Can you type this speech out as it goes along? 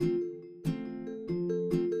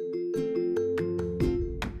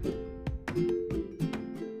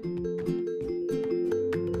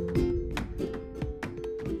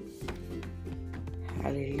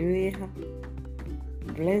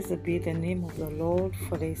Blessed be the name of the Lord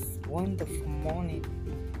for this wonderful morning.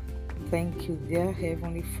 Thank you, dear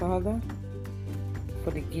Heavenly Father, for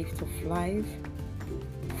the gift of life,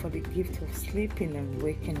 for the gift of sleeping and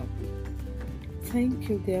waking up. Thank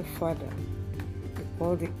you, dear Father,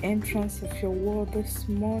 for the entrance of your word this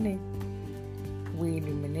morning will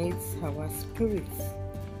illuminate our spirits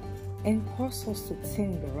and cause us to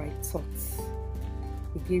think the right thoughts.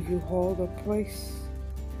 We give you all the praise.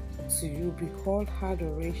 To you be called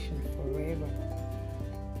adoration forever.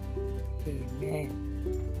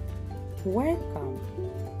 Amen. Welcome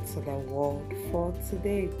to the word for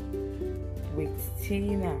today with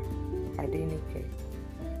Tina Adenike.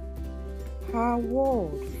 Our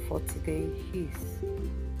word for today is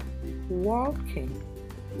walking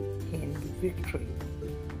in victory.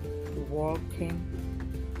 Walking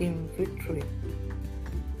in victory.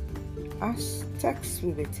 As text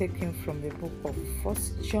will be taken from the book of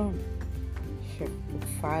 1 John chapter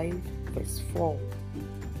 5 verse 4.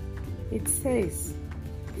 It says,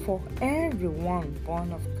 "For everyone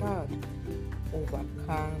born of God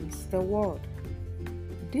overcomes the world.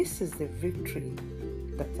 This is the victory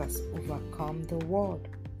that has overcome the world,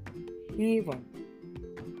 even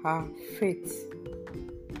our faith."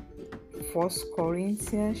 1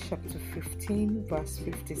 Corinthians chapter 15 verse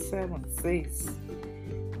 57 says,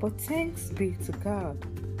 "But thanks be to God,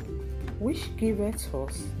 which giveth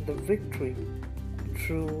us the victory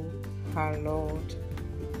through our Lord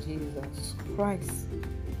Jesus Christ."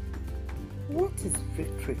 What is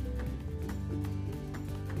victory?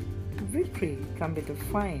 Victory can be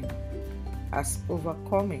defined as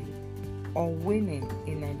overcoming or winning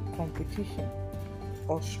in a competition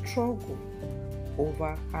or struggle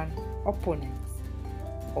over an opponent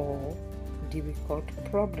or difficult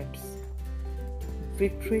problems.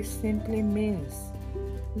 Victory simply means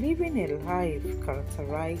living a life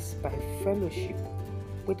characterized by fellowship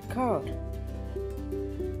with God.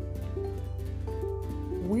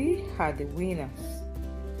 We are the winners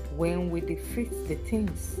when we defeat the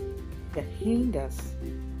things that hinders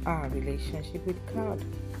our relationship with God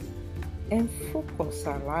and focus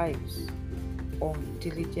our lives on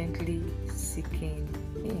diligently seeking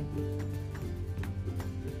Him.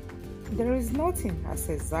 There is nothing as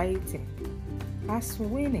exciting as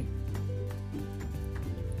winning.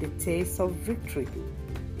 The taste of victory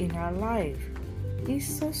in our life is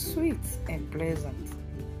so sweet and pleasant.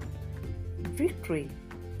 Victory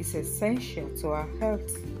is essential to our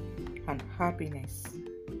health and happiness.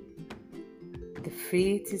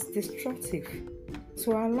 Defeat is destructive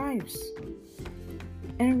to our lives,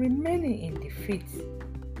 and remaining in defeat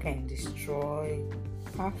can destroy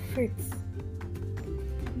our faith.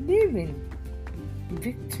 Living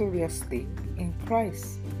victoriously in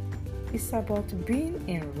Christ is about being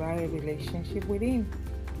in right relationship with Him.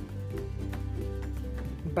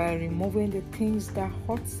 By removing the things that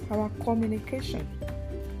hurt our communication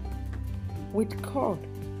with God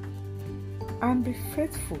and be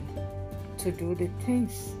faithful to do the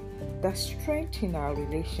things that strengthen our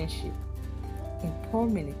relationship in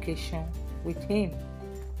communication with Him.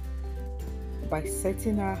 By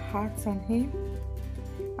setting our hearts on Him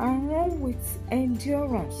and run with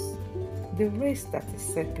endurance the race that is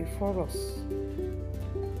set before us,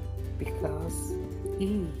 because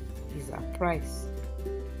He is our prize.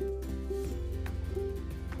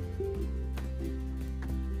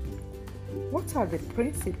 What are the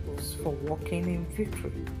principles for walking in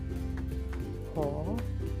victory? Or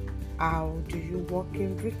how do you walk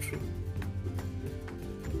in victory?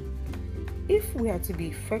 If we are to be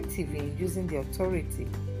effective in using the authority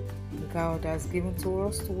God has given to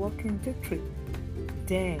us to walk in victory,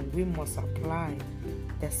 then we must apply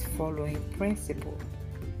this following principle.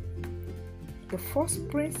 The first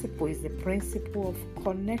principle is the principle of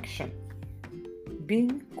connection,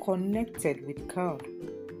 being connected with God.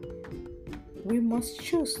 We must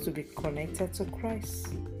choose to be connected to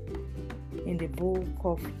Christ. In the book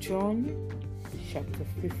of John, chapter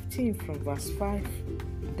 15, from verse 5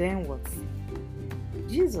 downwards,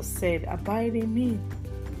 Jesus said, "Abide in me,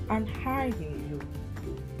 and I in you."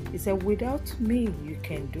 He said, "Without me you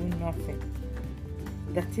can do nothing."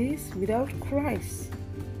 That is, without Christ,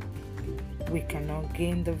 we cannot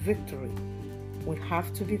gain the victory. We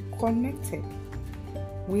have to be connected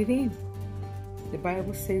with Him. The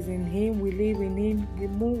Bible says, "In Him we live, in Him we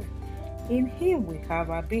move, in Him we have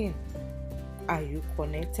our being." Are you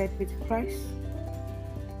connected with Christ?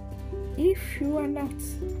 If you are not,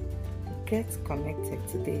 get connected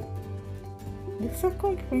today. The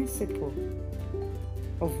second principle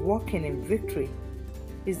of walking in victory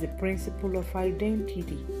is the principle of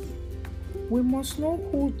identity. We must know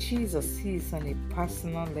who Jesus is on a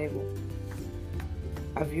personal level.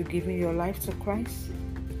 Have you given your life to Christ?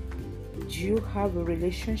 Do you have a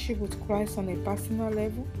relationship with Christ on a personal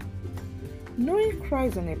level? Knowing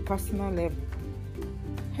Christ on a personal level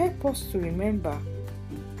help us to remember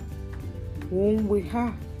whom we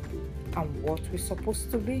are and what we're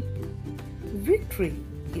supposed to be. Victory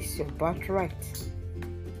is your birthright.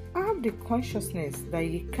 Have the consciousness that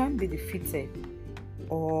you can't be defeated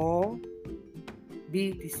or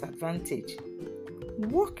be disadvantaged.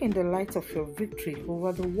 Walk in the light of your victory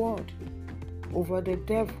over the world, over the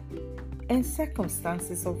devil, and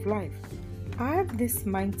circumstances of life. Have this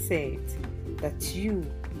mindset that you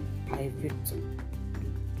are a victor.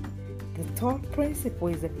 The third principle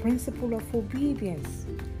is the principle of obedience.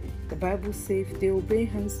 The Bible says if they obey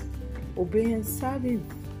and serve Him,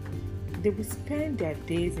 they will spend their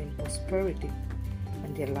days in prosperity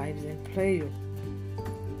and their lives in pleasure.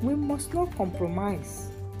 We must not compromise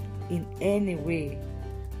in any way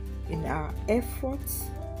in our efforts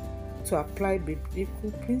to apply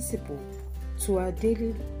biblical principle to our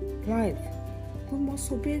daily life. We must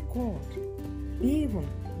obey God even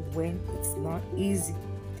when it's not easy,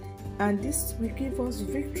 and this will give us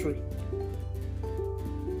victory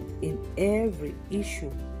in every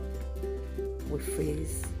issue we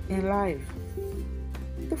face in life.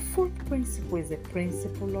 The fourth principle is the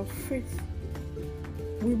principle of faith.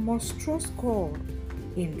 We must trust God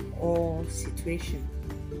in all situations,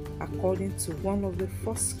 according to one of the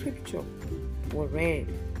first scripture we read,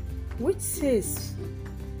 which says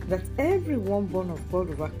that everyone born of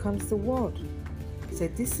God overcomes the world. So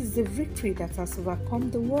this is the victory that has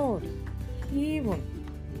overcome the world, even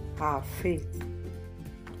our faith.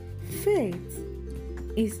 Faith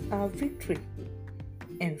is our victory,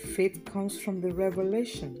 and faith comes from the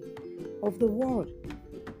revelation of the Word,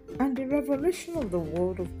 and the revelation of the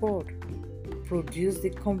Word of God produces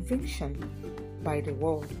the conviction by the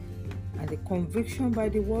Word, and the conviction by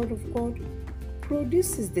the Word of God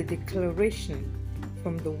produces the declaration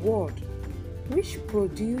from the Word, which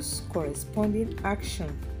produce corresponding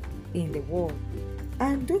action in the Word,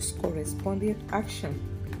 and those corresponding action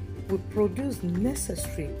will produce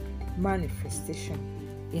necessary manifestation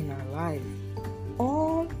in our life,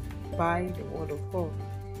 all by the Word of God.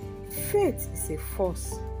 Faith is a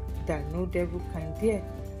force that no devil can dare.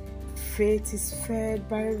 Faith is fed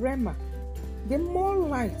by Rhema. The more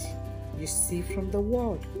light you see from the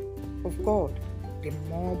Word of God, the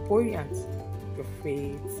more buoyant your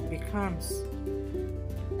faith becomes.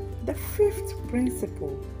 The fifth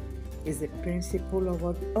principle is the principle of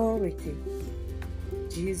authority.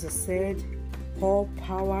 Jesus said, all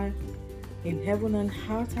power in heaven and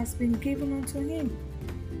earth has been given unto Him,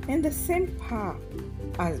 and the same power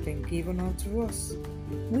has been given unto us.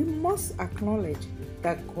 We must acknowledge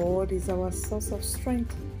that God is our source of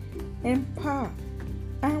strength and power,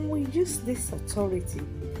 and we use this authority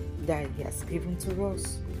that He has given to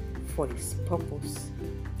us for His purpose.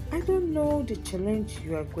 I don't know the challenge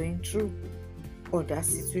you are going through or that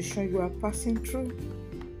situation you are passing through.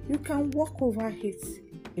 You can walk over it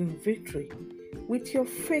in victory with your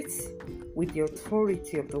faith, with the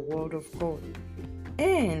authority of the Word of God,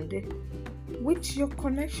 and with your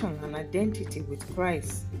connection and identity with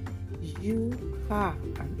Christ. You are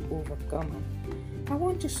an overcomer. I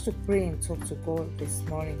want us to pray and talk to God this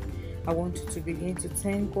morning. I want you to begin to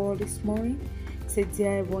thank God this morning. Say,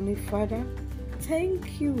 dear Heavenly Father,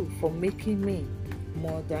 thank you for making me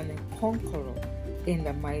more than a conqueror in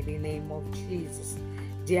the mighty name of Jesus.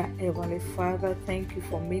 Dear Heavenly Father, thank you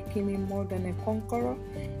for making me more than a conqueror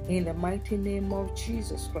in the mighty name of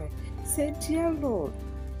Jesus Christ. Say, dear Lord,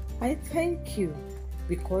 I thank you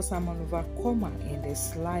because I'm an overcomer in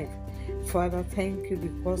this life. Father, thank you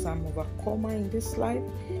because I'm an overcomer in this life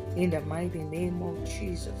in the mighty name of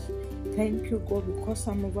Jesus. Thank you, God, because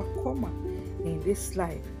I'm an overcomer in this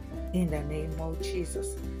life in the name of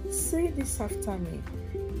Jesus. Say this after me.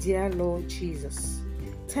 Dear Lord Jesus,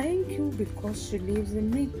 thank you because you live in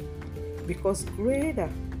me, because greater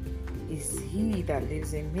is He that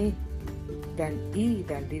lives in me than he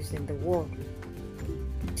that lives in the world.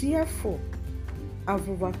 Therefore, I've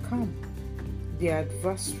overcome the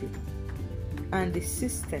adversary and the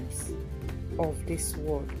systems of this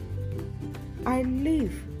world. I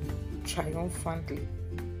live triumphantly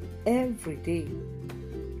every day,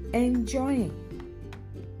 enjoying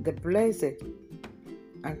the blessed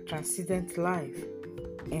and transcendent life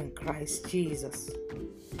in Christ Jesus.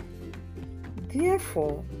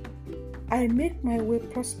 Therefore, I make my way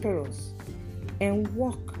prosperous and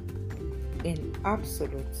walk in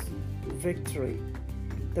absolute victory.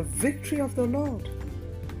 The victory of the Lord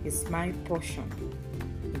is my portion.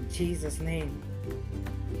 In Jesus' name,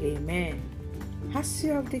 amen. As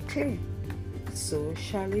you have declared, so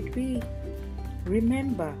shall it be.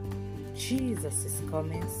 Remember, Jesus is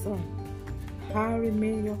coming soon. I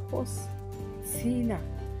remain your host, Tina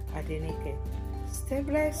Adenike. Stay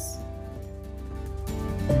blessed.